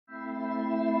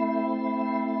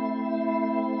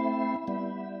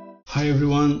Hi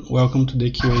everyone, welcome to the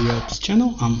QaOps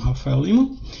channel. I'm Rafael Lima,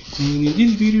 and in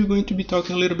this video we're going to be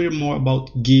talking a little bit more about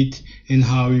Git and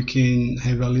how you can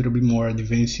have a little bit more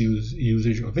advanced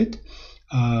usage of it.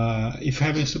 If you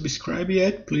haven't subscribed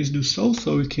yet, please do so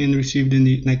you can receive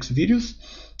the next videos.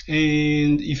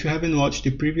 And if you haven't watched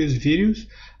the previous videos,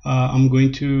 I'm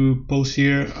going to post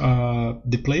here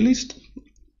the playlist,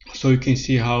 so you can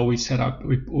see how we set up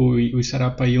we set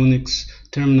up a Unix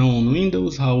terminal on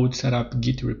Windows, how we set up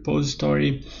Git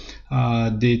repository,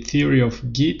 the theory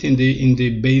of Git and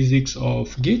the basics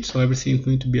of Git. So everything is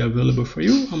going to be available for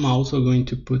you. I'm also going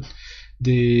to put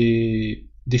the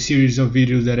series of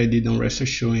videos that I did on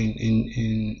RestAssured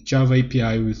in Java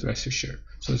API with RestAssured.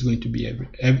 So it's going to be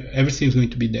everything is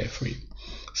going to be there for you.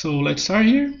 So let's start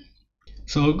here.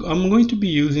 So I'm going to be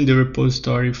using the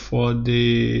repository for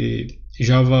the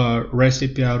Java REST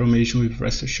API automation with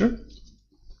RestAssured.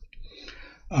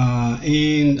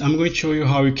 And I'm going to show you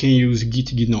how you can use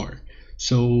gitignore.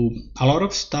 So a lot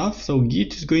of stuff. So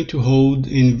Git is going to hold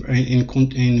in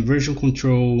version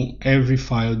control every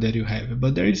file that you have,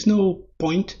 but there is no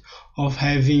point of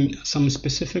having some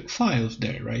specific files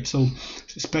there, right? So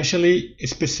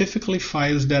specifically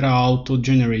files that are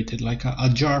auto-generated, like a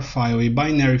jar file, a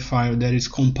binary file that is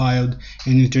compiled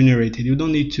and is generated. You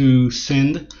don't need to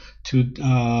send to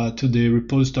the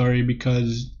repository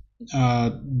because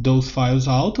those files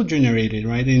are auto-generated,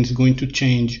 right? And it's going to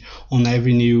change on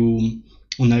every new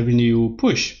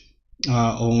push or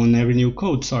on every new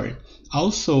code. Sorry.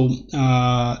 Also,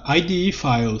 IDE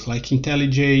files like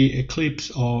IntelliJ, Eclipse,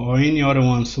 or any other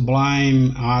one,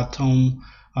 Sublime, Atom,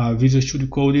 Visual Studio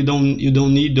Code, you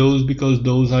don't need those because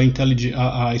those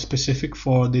are specific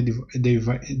for the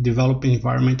development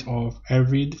environment of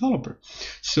every developer.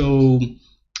 So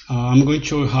I'm going to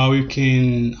show you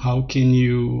how can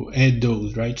you add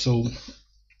those, right? So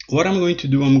what I'm going to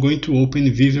do, I'm going to open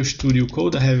Visual Studio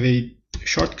Code. I have a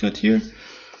shortcut here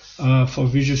for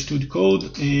Visual Studio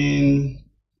Code, and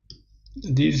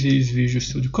this is Visual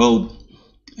Studio Code,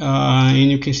 and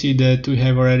you can see that we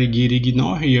have already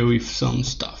gitignore here with some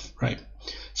stuff, right?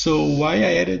 So why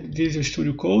I added Visual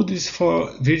Studio Code is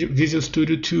for Visual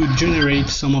Studio to generate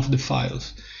some of the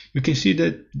files. You can see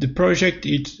that the project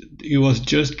it was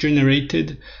just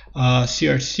generated.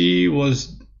 CRC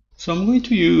was, so I'm going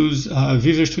to use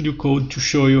Visual Studio Code to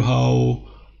show you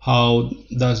how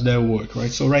does that work,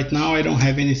 right? So right now I don't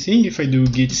have anything. If I do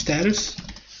git status,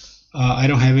 I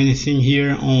don't have anything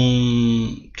here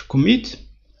on to commit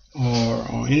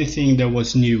or anything that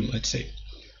was new, let's say.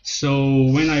 So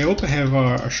when I open, I have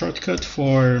a shortcut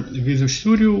for Visual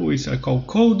Studio, which I call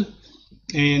code,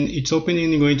 and it's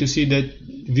opening. You're going to see that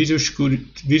Visual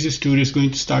Studio is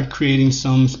going to start creating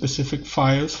some specific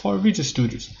files for Visual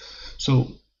Studios.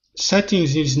 So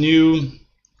settings is new,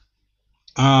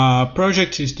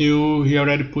 project is new. He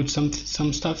already put some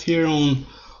stuff here on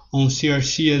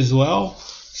CRC as well.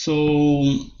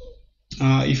 So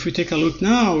if we take a look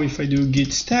now, if I do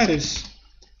git status,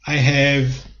 I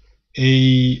have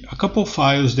a couple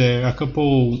files there, a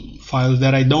couple files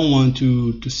that I don't want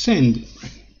to send,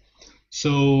 right?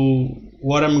 So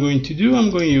what I'm going to do,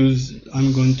 I'm going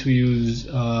to use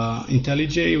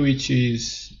IntelliJ, which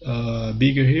is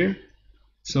bigger here.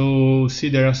 So see,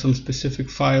 there are some specific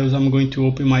files. I'm going to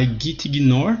open my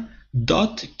gitignore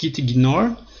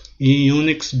in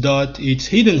Unix. It's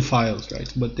hidden files,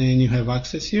 right? But then you have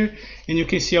access here, and you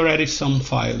can see already some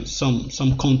files,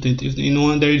 some content. In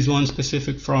one, there is one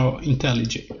specific for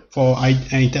IntelliJ.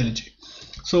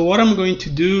 So what I'm going to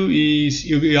do is,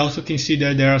 you also can see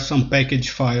that there are some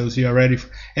package files here already.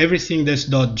 Everything that's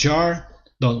 .jar,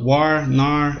 .war,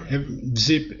 nar,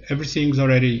 zip, everything's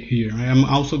already here. I'm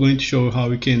also going to show how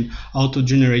we can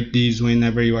auto-generate these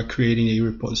whenever you are creating a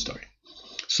repository.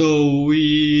 So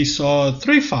we saw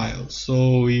 3 files.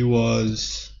 So it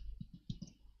was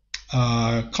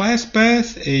class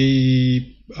path, a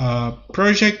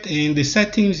project, and the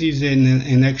settings is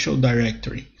an actual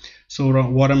directory. So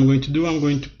what I'm going to do, I'm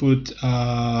going to put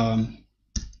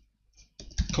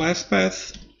class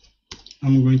path.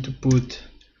 I'm going to put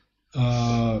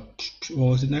what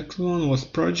was the next one? Was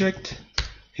project,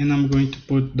 and I'm going to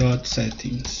put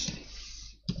 .settings.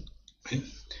 Okay.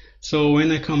 So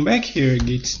when I come back here,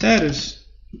 git status,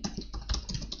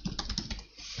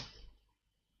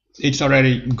 it's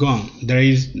already gone.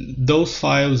 Those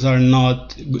files are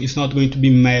not. It's not going to be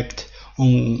mapped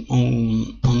on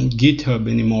GitHub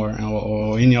anymore,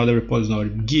 or any other repository.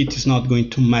 Git is not going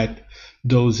to map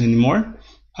those anymore.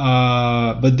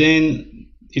 But then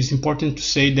it's important to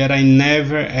say that I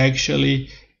never actually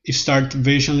start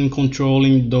version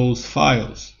controlling those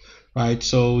files. right?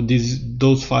 So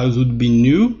those files would be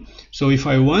new. So if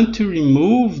I want to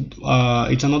remove,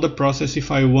 it's another process. If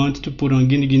I want to put on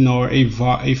gitignore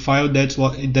a file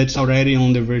that's already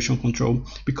on the version control,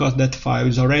 because that file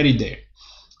is already there.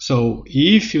 So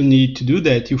if you need to do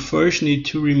that, you first need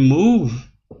to remove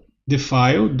the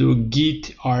file, do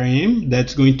git rm,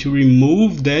 that's going to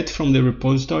remove that from the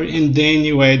repository, and then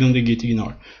you add on the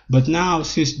gitignore. But now,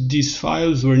 since these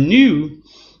files were new,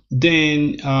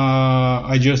 then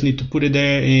I just need to put it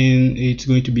there and it's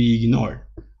going to be ignored.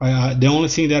 The only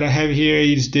thing that I have here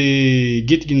is the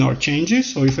gitignore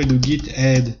changes. So if I do git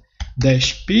add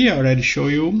 -p, I already show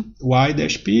you why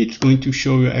 -p, it's going to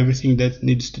show you everything that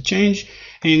needs to change,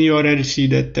 and you already see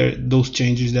that those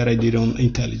changes that I did on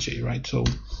IntelliJ, right? So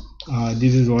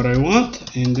this is what I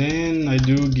want, and then I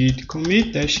do git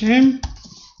commit -m,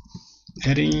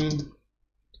 adding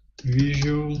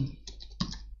Visual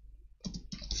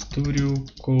Studio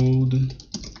Code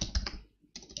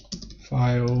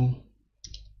file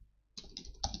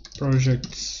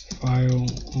projects file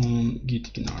on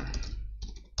gitignore.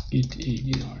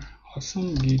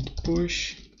 Awesome. Git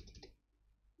push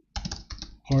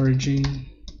origin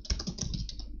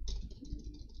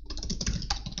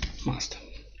master.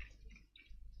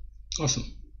 Awesome.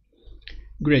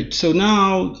 Great. So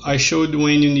now I showed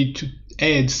when you need to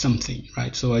add something,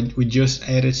 right? So we just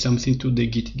added something to the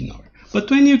gitignore.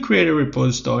 But when you create a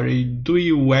repository, do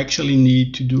you actually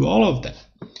need to do all of that?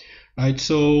 Right,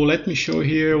 so let me show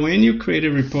here. When you create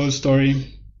a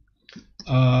repository,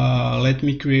 let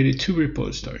me create two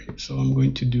repositories. So I'm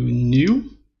going to do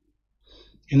new,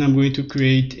 and I'm going to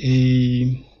create a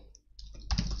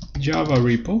Java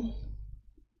repo.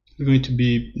 It's going to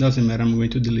be, doesn't matter, I'm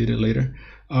going to delete it later.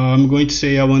 I'm going to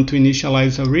say I want to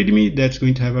initialize a README, that's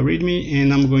going to have a README,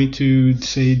 and I'm going to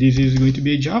say this is going to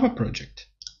be a Java project.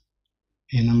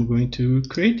 And I'm going to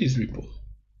create this repo.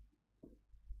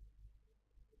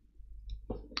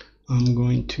 I'm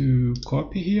going to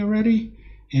copy here already,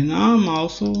 and I'm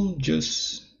also,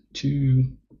 just to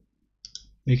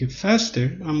make it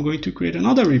faster, I'm going to create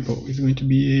another repo. It's going to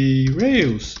be a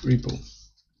Rails repo,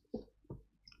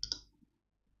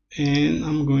 and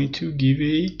I'm going to give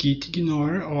a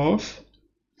gitignore of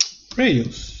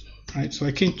Rails, right? So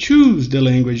I can choose the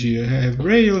language here. I have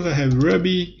Rails, I have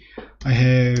Ruby, I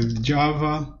have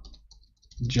Java,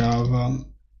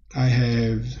 I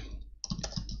have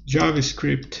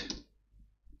JavaScript.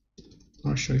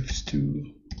 Not sure if it's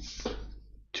too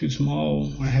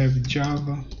small. I have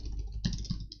Java,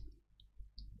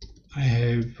 I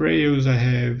have Rails, I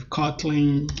have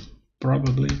Kotlin,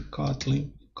 probably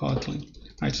Kotlin.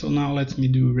 Right, so now let me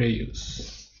do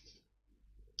Rails,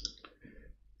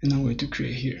 and I'm going to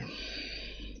create here.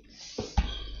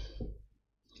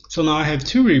 So now I have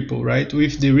two repos, right,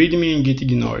 with the README and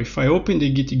gitignore. If I open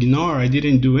the gitignore, I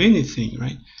didn't do anything,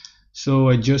 right? So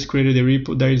I just created a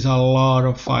repo. There is a lot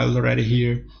of files already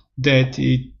here that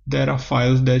are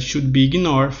files that should be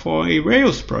ignored for a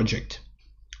Rails project,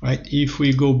 right? If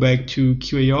we go back to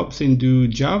QaOps and do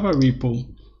Java repo,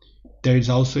 there is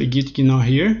also a gitignore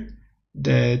here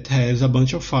that has a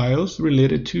bunch of files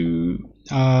related to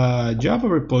Java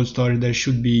repository that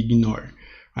should be ignored,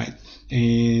 right?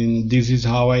 And this is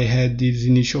how I had these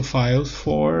initial files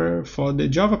for the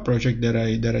Java project that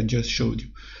I just showed you,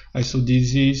 right? So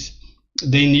this is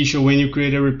the initial. When you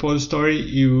create a repository,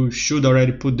 you should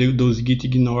already put those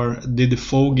gitignore, the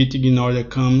default gitignore that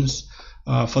comes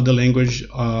for the language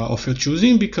of your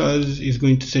choosing, because it's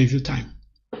going to save you time.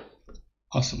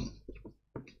 Awesome.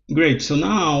 Great. So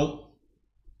now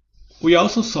we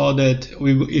also saw that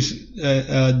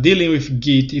dealing with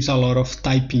Git is a lot of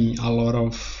typing, a lot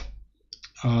of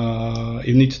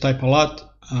you need to type a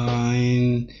lot,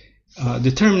 and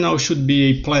the terminal should be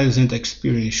a pleasant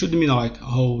experience. Shouldn't be like,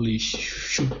 holy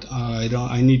shoot,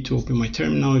 I need to open my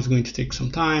terminal, it's going to take some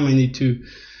time, I need to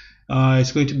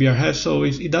it's going to be a hassle.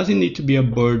 It doesn't need to be a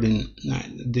burden.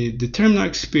 The terminal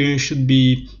experience should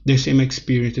be the same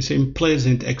experience, the same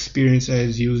pleasant experience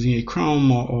as using a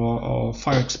Chrome or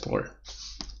File Explorer.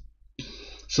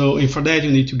 So, and for that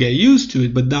you need to get used to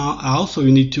it, but now also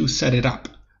you need to set it up,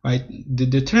 right?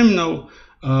 The terminal,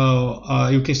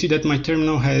 you can see that my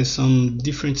terminal has some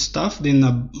different stuff than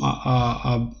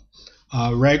a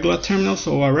regular terminal.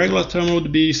 So a regular terminal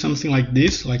would be something like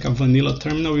this, like a vanilla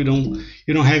terminal. You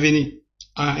don't have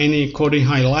any coding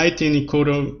highlight, any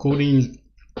coding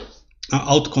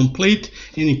autocomplete,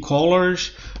 any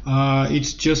colors.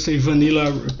 It's just a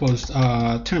vanilla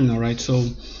terminal, right? So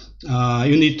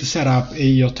you need to set up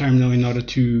your terminal in order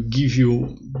to give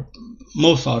you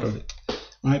most out of it,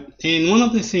 right? And one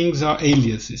of the things are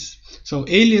aliases. So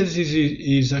alias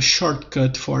is a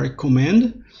shortcut for a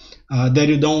command.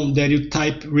 that you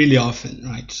type really often,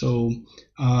 right? So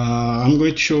I'm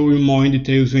going to show you more in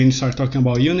details when we start talking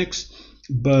about Unix.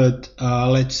 But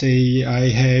let's say I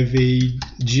have a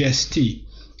GST.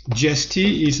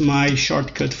 GST is my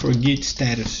shortcut for Git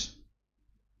status.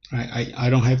 Right? I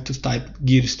don't have to type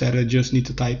Git status, I just need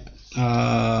to type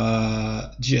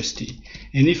GST.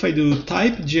 And if I do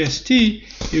type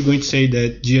GST, you're going to say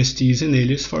that GST is an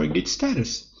alias for Git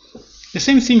status. The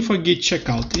same thing for Git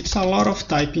checkout. It's a lot of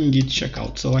typing Git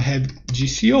checkout. So I have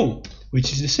GCO,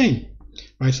 which is the same.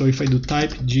 Right? So if I do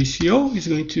type GCO, it's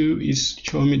going to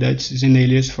show me that it's an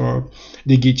alias for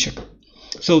the Git checkout.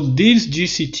 So these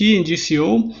GCT and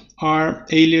GCO are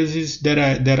aliases that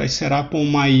I set up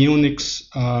on my Unix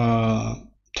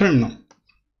terminal.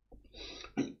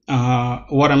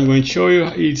 What I'm going to show you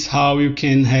is how you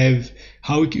can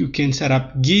set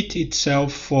up Git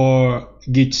itself for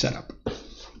Git setup.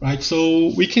 Right?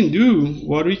 So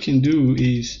what we can do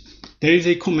is there is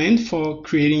a command for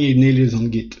creating an alias on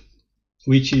Git,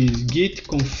 which is git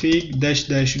config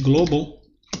 -- global,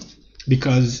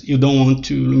 because you don't want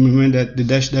to remember that the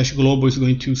 -- global is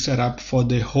going to set up for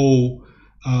the whole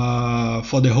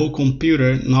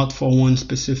computer, not for one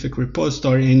specific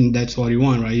repository, and that's what you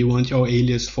want, right? You want your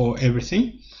alias for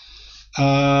everything.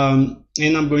 And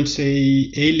I'm going to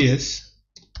say alias.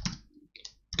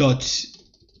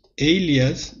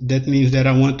 That means that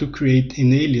I want to create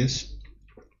an alias,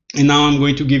 and now I'm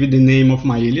going to give it the name of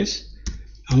my alias.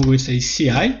 I'm going to say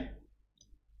CI,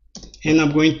 and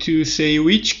I'm going to say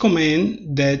which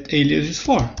command that alias is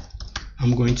for.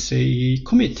 I'm going to say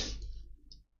commit.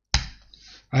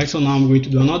 Right, so now I'm going to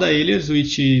do another alias,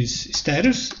 which is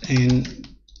status, and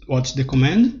what's the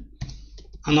command?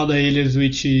 Another alias,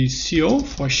 which is CO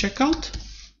for checkout,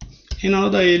 and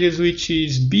another alias, which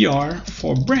is BR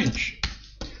for branch.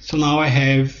 So now I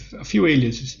have a few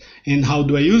aliases. And how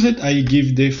do I use it? I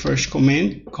give the first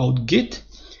command called git,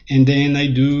 and then I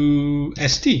do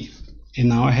st, and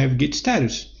now I have git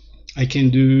status. I can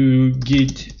do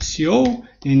git co,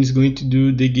 and it's going to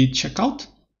do the git checkout.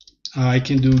 I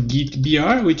can do git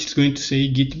br, which is going to say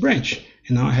git branch,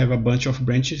 and now I have a bunch of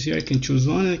branches here. I can choose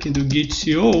one, and I can do git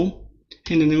co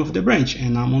and the name of the branch,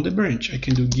 and I'm on the branch. I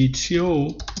can do git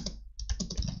co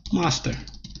master,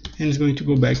 and it's going to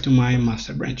go back to my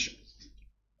master branch.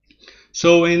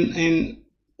 So and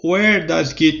where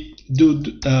does Git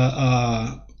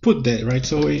put that, right?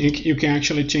 So you can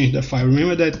actually change the file.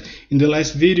 Remember that in the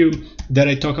last video that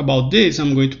I talk about this,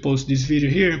 I'm going to post this video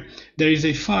here. There is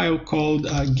a file called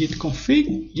git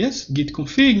config. Yes, git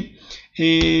config,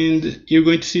 and you're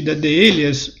going to see that the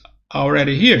alias are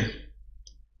already here,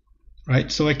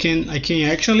 right? So I can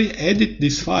actually edit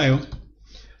this file.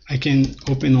 I can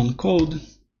open on code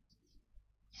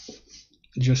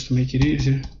just to make it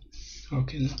easier.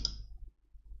 Okay, now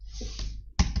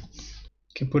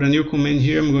can put a new command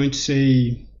here. I'm going to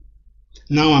say,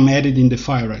 now I'm editing the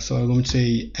file, right? So I'm going to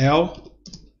say L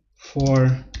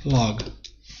for log.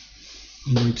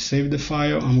 I'm going to save the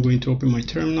file. I'm going to open my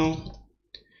terminal,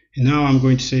 and now I'm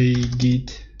going to say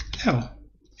git L,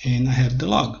 and I have the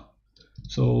log.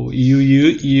 So you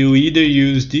either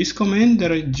use this command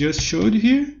that I just showed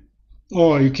here,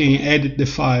 or you can edit the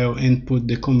file and put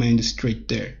the command straight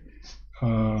there.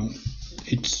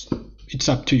 It's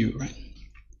up to you, right?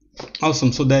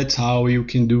 Awesome. So that's how you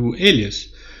can do alias,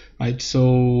 right?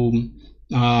 So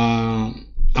I'm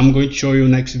going to show you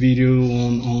next video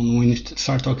on when you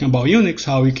start talking about Unix,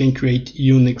 how you can create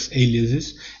Unix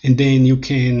aliases, and then you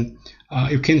can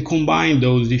combine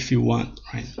those if you want,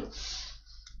 right?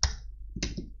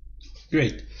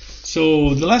 Great.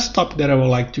 So the last topic that I would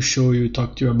like to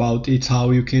talk to you about is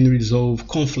how you can resolve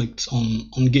conflicts on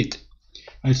Git.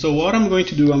 Right, so what I'm going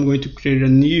to do, I'm going to create a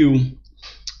new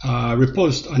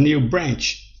repository, a new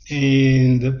branch,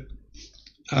 and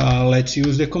let's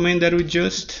use the command that we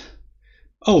just.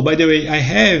 Oh, by the way, I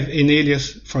have an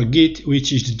alias for Git,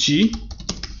 which is G.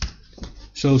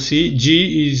 So see,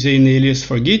 G is an alias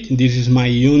for Git. This is my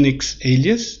Unix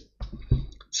alias.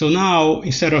 So now,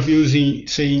 instead of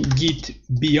saying git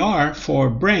br for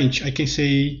branch, I can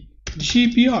say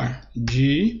gbr,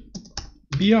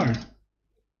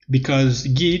 because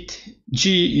git,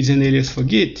 G is an alias for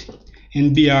Git,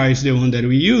 and br is the one that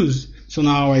we use. So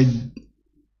now I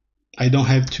don't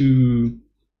have to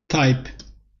type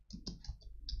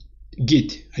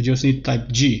Git, I just need to type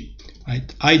G,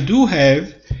 right? I do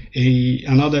have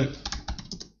another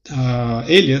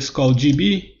alias called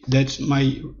GB. That's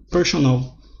my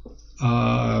personal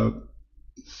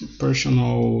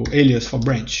alias for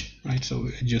branch, right? So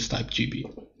I just type GB.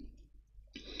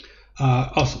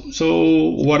 Awesome.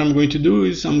 So what I'm going to do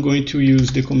is I'm going to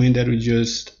use the command that we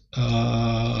just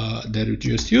that we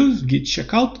just used, git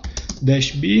checkout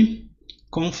 -b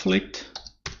conflict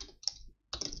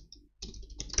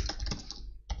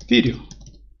video,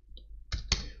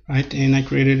 right? And I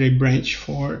created a branch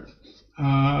for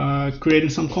creating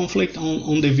some conflict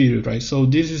on the video, right? So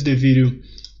this is the video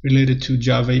related to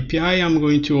Java API. I'm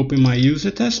going to open my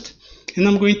user test and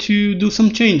I'm going to do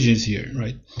some changes here,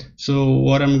 right? So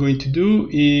what I'm going to do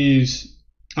is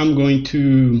I'm going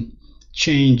to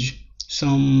change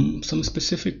some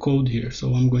specific code here.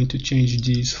 So I'm going to change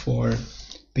this for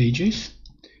pages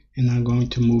and I'm going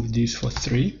to move this for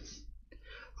 3.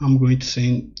 I'm going to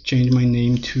change my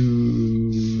name to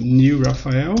new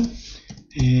Raphael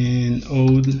and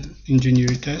old engineer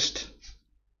test.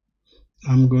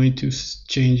 I'm going to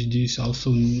change this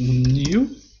also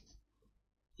new.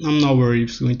 I'm not worried if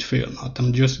it's going to fail or not.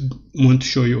 I'm just want to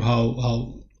show you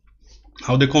how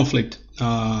the conflict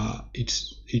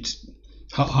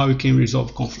how you can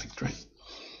resolve conflict, right?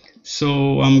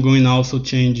 So I'm going to also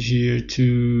change here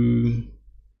to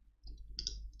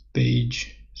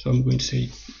page. So I'm going to say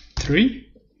 3.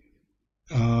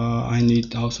 I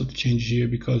need also to change here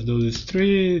because those is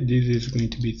 3. This is going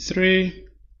to be 3.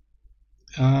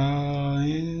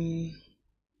 And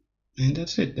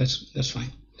that's it. That's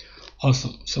fine.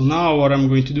 Awesome. So now what I'm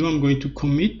going to do, I'm going to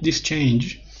commit this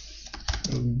change.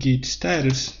 So git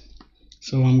status.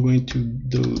 So I'm going to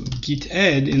do git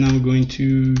add and I'm going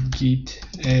to git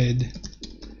add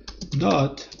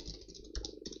dot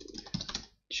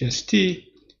gst.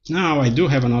 Now I do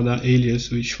have another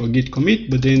alias which for git commit,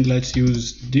 but then let's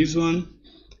use this one,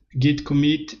 git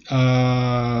commit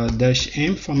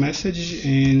 -m for message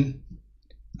and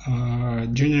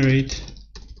generate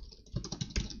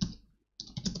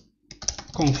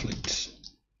conflicts.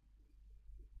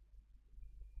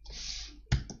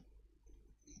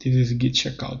 This is git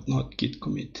checkout, not git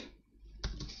commit.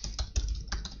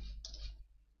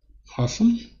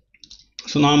 Awesome.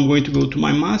 So now I'm going to go to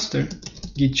my master,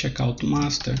 git checkout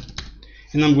master,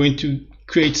 and I'm going to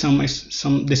create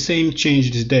the same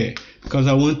changes there because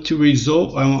I want to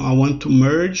resolve. I want to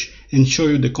merge and show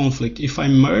you the conflict. If I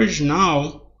merge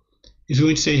now, it's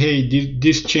going to say, hey,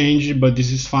 this changed, but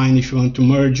this is fine. If you want to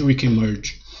merge, we can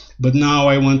merge. But now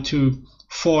I want to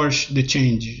force the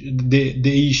change,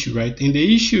 the issue, right? And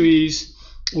the issue is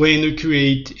when you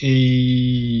create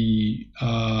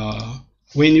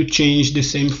when you change the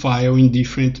same file in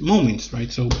different moments,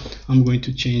 right? So I'm going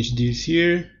to change this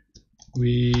here.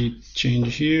 We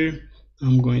change here.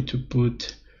 I'm going to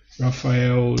put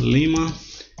Rafael Lima,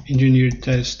 engineer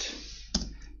test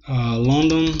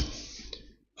London.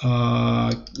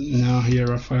 Now here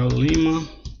Rafael Lima.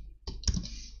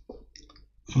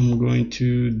 I'm going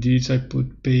to this, I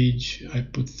put page, I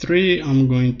put 3. I'm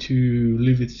going to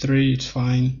leave it 3, it's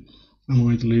fine. I'm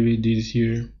going to leave it this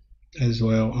here as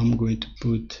well. I'm going to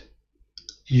put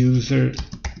user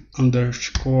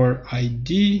underscore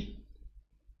ID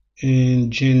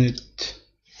and Janet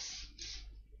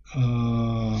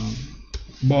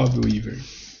Bob Weaver.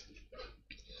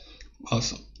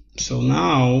 Awesome. So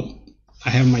now I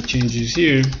have my changes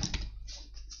here.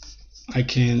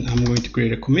 I'm going to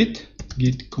create a commit,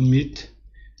 git commit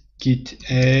git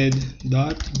add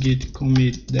dot git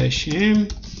commit -m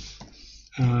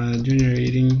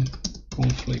generating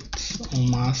conflicts on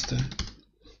master.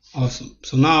 Awesome.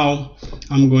 So now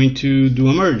I'm going to do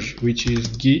a merge, which is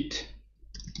git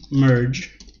merge.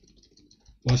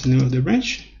 What's the name of the branch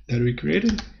that we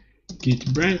created?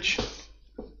 Git branch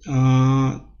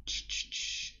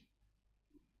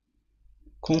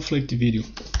conflict video,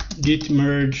 git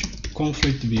merge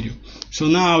conflict video. So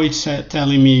now it's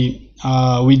telling me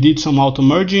we did some auto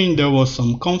merging, there was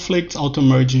some conflicts, auto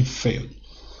merging failed.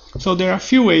 So there are a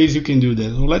few ways you can do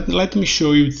that. Let me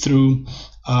show you through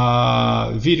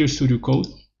Video Studio Code.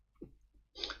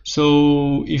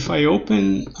 So if I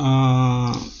open,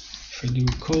 if I do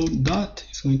code dot,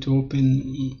 it's going to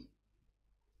open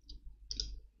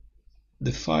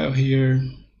the file here.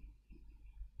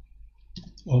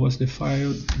 What was the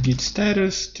file? Git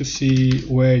status to see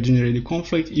where I generated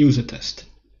conflict, user test.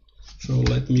 So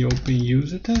let me open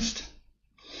user test.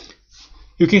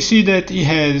 You can see that it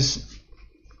has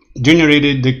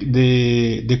generated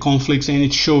the conflicts and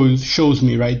it shows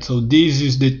me, right? So this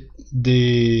is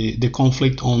the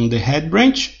conflict on the head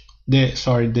branch, the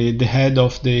head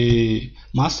of the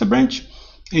master branch,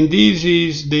 and this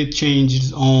is the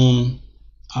changes on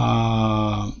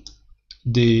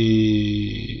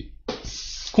the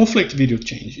conflict video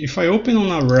change. If I open on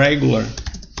a regular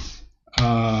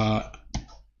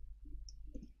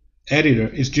editor,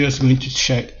 it's just going to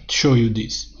show you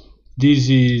this. This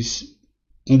is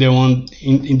in the one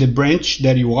in the branch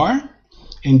that you are,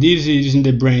 and this is in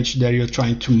the branch that you're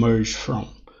trying to merge from.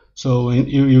 So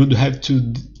you would have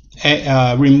to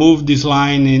remove this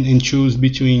line and choose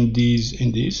between this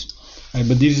and this. Right?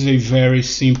 But this is a very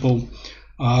simple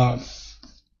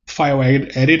file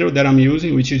editor that I'm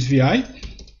using, which is VI.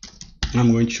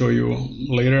 I'm going to show you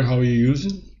later how you use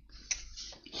it.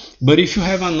 But if you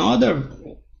have another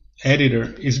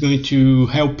editor, it's going to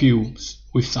help you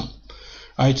with some.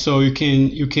 Right? So you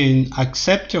can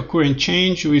accept your current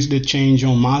change with the change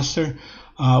on master.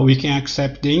 We can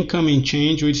accept the incoming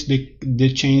change with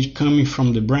the change coming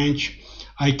from the branch.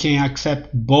 I can accept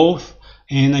both,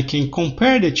 and I can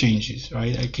compare the changes,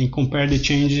 right? I can compare the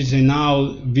changes, and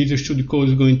now Visual Studio Code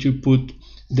is going to put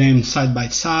them side by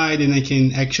side, and I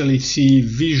can actually see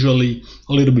visually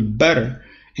a little bit better,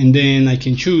 and then I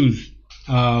can choose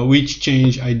which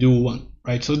change I do want,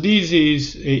 right? So this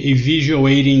is a visual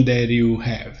aiding that you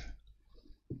have.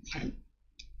 Right?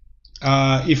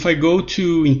 If I go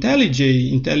to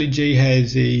IntelliJ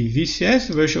has a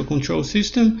VCS, Virtual Control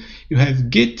System. You have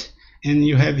Git, and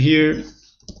you have here,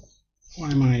 why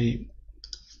am I?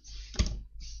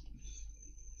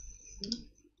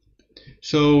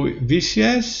 So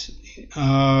VCS,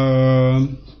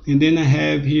 and then I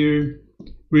have here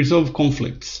Resolve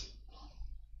Conflicts.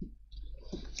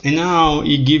 And now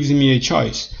it gives me a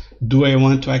choice. Do I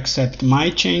want to accept my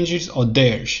changes or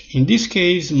theirs? In this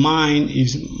case, mine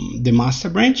is the master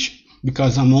branch,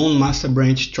 because I'm on master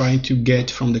branch trying to get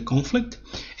from the conflict,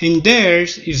 and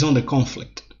theirs is on the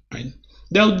conflict, right?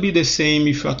 That would be the same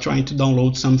if you are trying to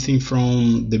download something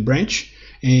from the branch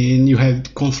and you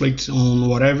have conflicts on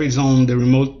whatever is on the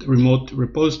remote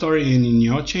repository and in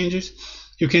your changes.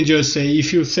 You can just say,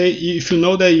 if you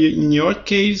know that in your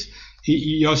case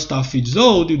your stuff is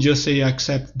old, you just say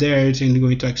accept theirs and you're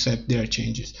going to accept their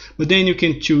changes. But then you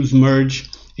can choose merge,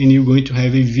 and you're going to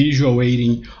have a visual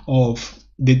aiding of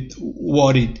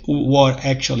what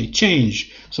actually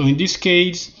changed. So in this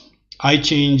case, I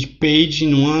changed page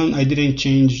in one, I didn't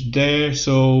change there,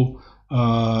 so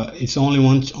it's only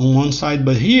on one side.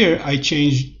 But here I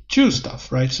changed two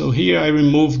stuff, right? So here I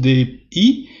removed the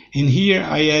E, and here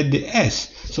I add the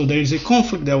S. So there is a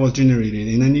conflict that was generated,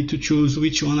 and I need to choose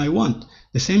which one I want.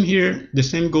 The same here, the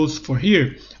same goes for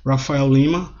here. Rafael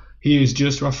Lima, here is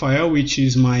just Rafael, which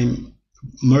is my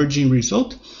merging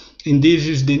result, and this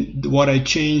is what I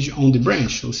change on the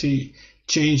branch. So see,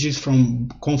 changes from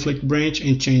conflict branch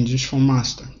and changes from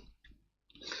master.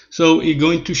 So it's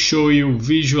going to show you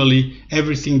visually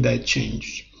everything that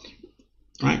changed,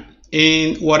 right?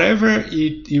 And whatever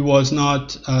it was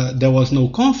not, there was no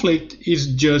conflict,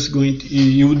 is just going to,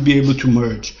 you would be able to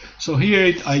merge. So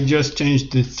here I just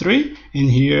changed the 3, and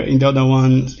here in the other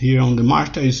one here on the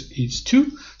master is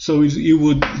 2. So you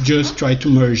would just try to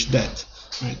merge that,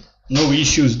 right? No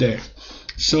issues there.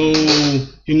 So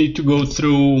you need to go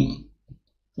through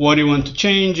what you want to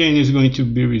change, and it's going to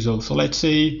be resolved. So let's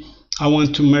say I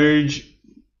want to merge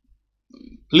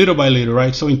little by little,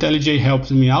 right? So IntelliJ helps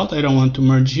me out. I don't want to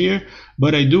merge here,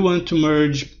 but I do want to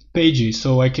merge pages.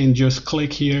 So I can just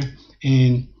click here,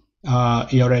 and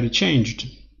it already changed.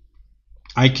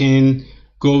 I can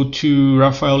go to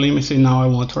Rafael Lima and say, now I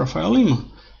want Rafael Lima,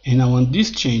 and I want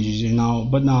these changes. And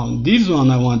but now this one,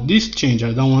 I want this change.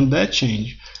 I don't want that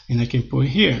change, and I can put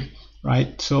here,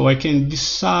 right? So I can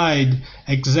decide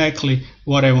exactly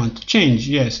what I want to change.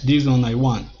 Yes, this one I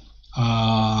want.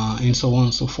 And so on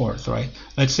and so forth, right?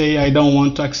 Let's say I don't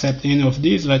want to accept any of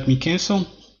these. Let me cancel,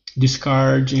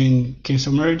 discard, and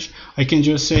cancel merge. I can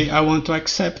just say I want to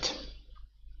accept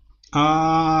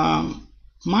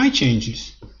my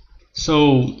changes.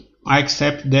 So I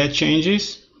accept their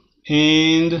changes,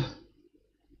 and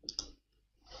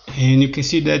you can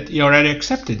see that it already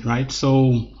accepted, right?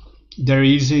 So there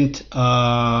isn't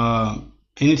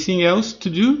anything else to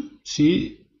do.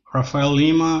 See, Rafael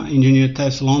Lima, Engineer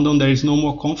Test London, there is no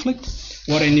more conflict.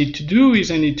 What I need to do is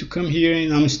I need to come here,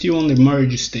 and I'm still on the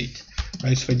merge state,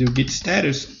 right? So if I do git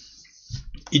status,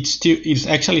 it's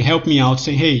actually helped me out,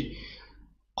 saying, hey,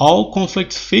 all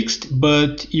conflicts fixed,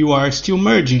 but you are still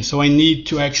merging, so I need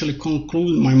to actually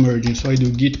conclude my merging. So I do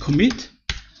git commit,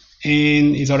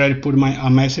 and it's already put a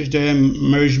message there,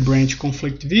 merge branch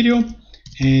conflict video,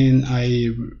 and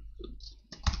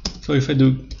so if I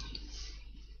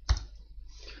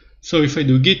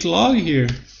do git log here,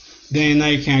 then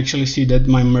I can actually see that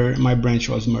my branch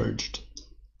was merged,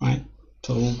 right?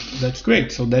 So that's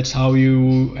great. So that's how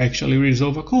you actually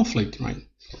resolve a conflict, right?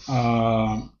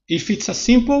 If it's a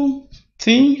simple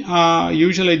thing,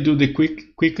 usually I do the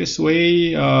quickest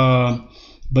way,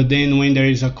 but then when there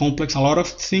is a lot of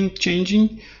things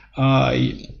changing,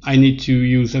 I need to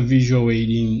use a visual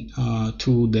aiding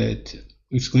tool that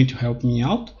is going to help me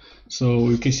out. So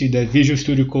you can see that Visual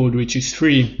Studio Code, which is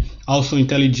free, also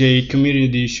IntelliJ Community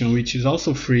Edition, which is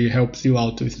also free, helps you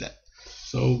out with that.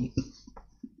 So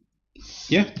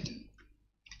yeah,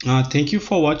 thank you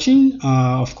for watching.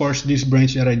 Of course, this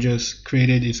branch that I just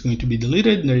created is going to be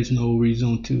deleted. There is no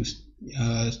reason to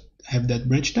have that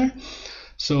branch there.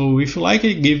 So if you like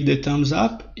it, give the thumbs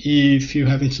up. If you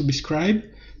haven't subscribed,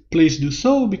 please do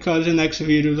so, because in the next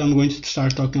videos I'm going to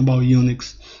start talking about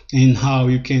Unix and how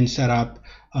you can set up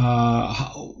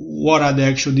what are the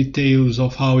actual details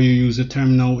of how you use a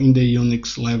terminal in the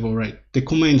Unix level, right? The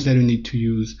commands that you need to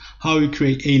use, how you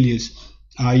create alias.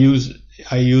 I use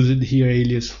it here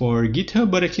alias for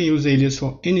GitHub, but I can use alias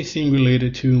for anything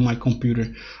related to my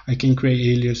computer. I can create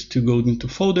alias to go into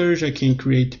folders. I can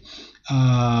create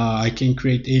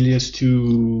alias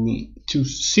to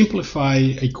simplify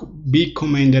a big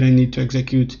command that I need to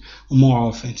execute more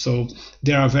often. So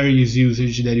there are various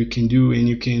usages that you can do, and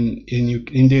you can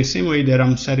in the same way that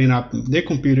I'm setting up the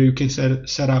computer, you can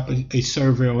set up a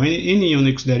server or any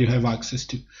Unix that you have access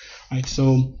to. Right.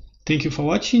 So thank you for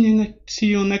watching, and see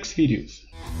you on next videos.